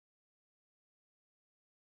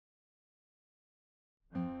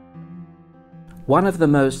One of the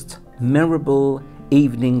most memorable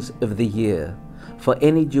evenings of the year for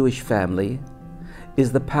any Jewish family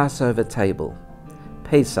is the Passover table,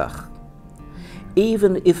 Pesach.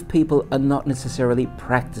 Even if people are not necessarily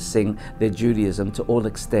practicing their Judaism to all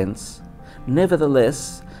extents,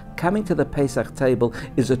 nevertheless, coming to the Pesach table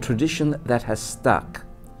is a tradition that has stuck.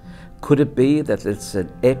 Could it be that it's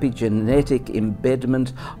an epi-genetic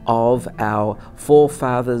embedment of our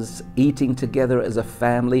forefathers eating together as a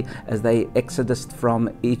family as they exodused from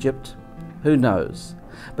Egypt? Who knows?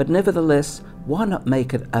 But nevertheless, why not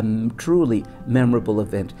make it a truly memorable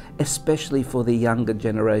event, especially for the younger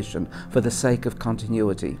generation, for the sake of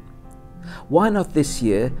continuity? Why not this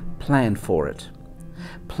year plan for it?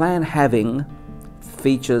 Plan having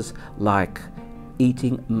features like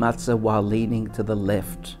eating matzah while leaning to the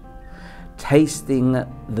left, tasting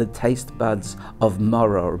the taste buds of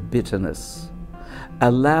Marror, bitterness.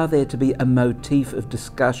 Allow there to be a motif of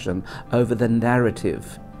discussion over the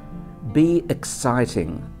narrative. Be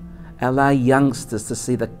exciting. Allow youngsters to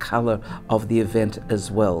see the color of the event as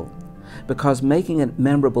well, because making it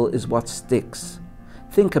memorable is what sticks.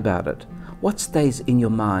 Think about it. What stays in your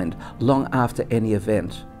mind long after any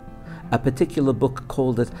event? A particular book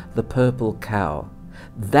called it the purple cow,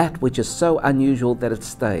 that which is so unusual that it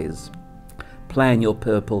stays. Plan your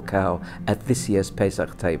purple cow at this year's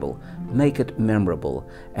Pesach table. Make it memorable,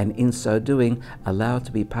 and in so doing, allow it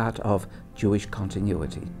to be part of Jewish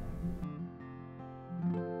continuity.